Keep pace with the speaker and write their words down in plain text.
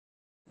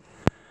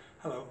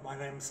Hello, my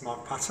name is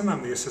Mark Patton.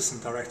 I'm the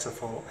Assistant Director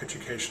for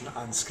Education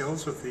and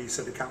Skills with the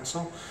City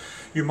Council.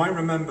 You might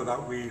remember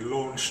that we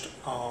launched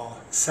our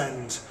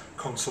SEND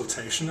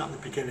consultation at the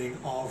beginning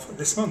of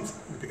this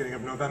month, at the beginning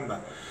of November.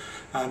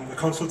 And the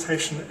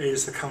consultation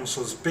is the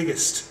Council's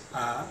biggest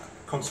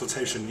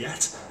consultation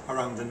yet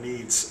around the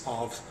needs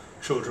of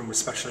children with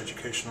special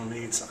educational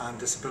needs and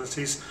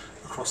disabilities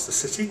across the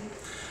city.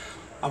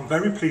 I'm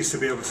very pleased to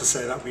be able to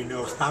say that we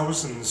know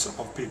thousands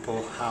of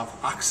people have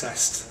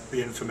accessed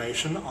the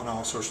information on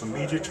our social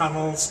media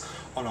channels,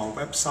 on our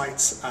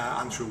websites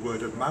and through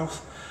word of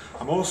mouth.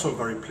 I'm also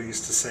very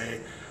pleased to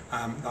say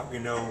that we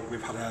know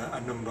we've had a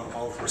number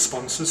of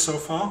responses so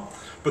far,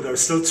 but there are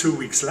still 2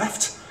 weeks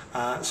left,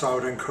 so I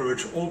would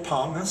encourage all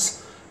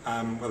partners,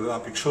 whether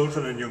that be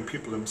children and young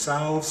people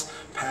themselves,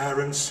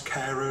 parents,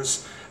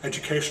 carers,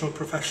 educational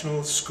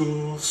professionals,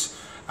 schools,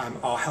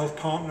 our health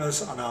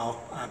partners and our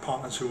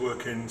partners who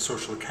work in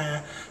social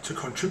care to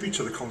contribute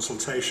to the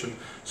consultation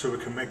so we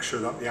can make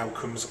sure that the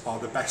outcomes are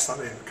the best that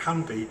they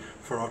can be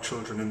for our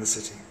children in the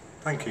city.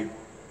 Thank you.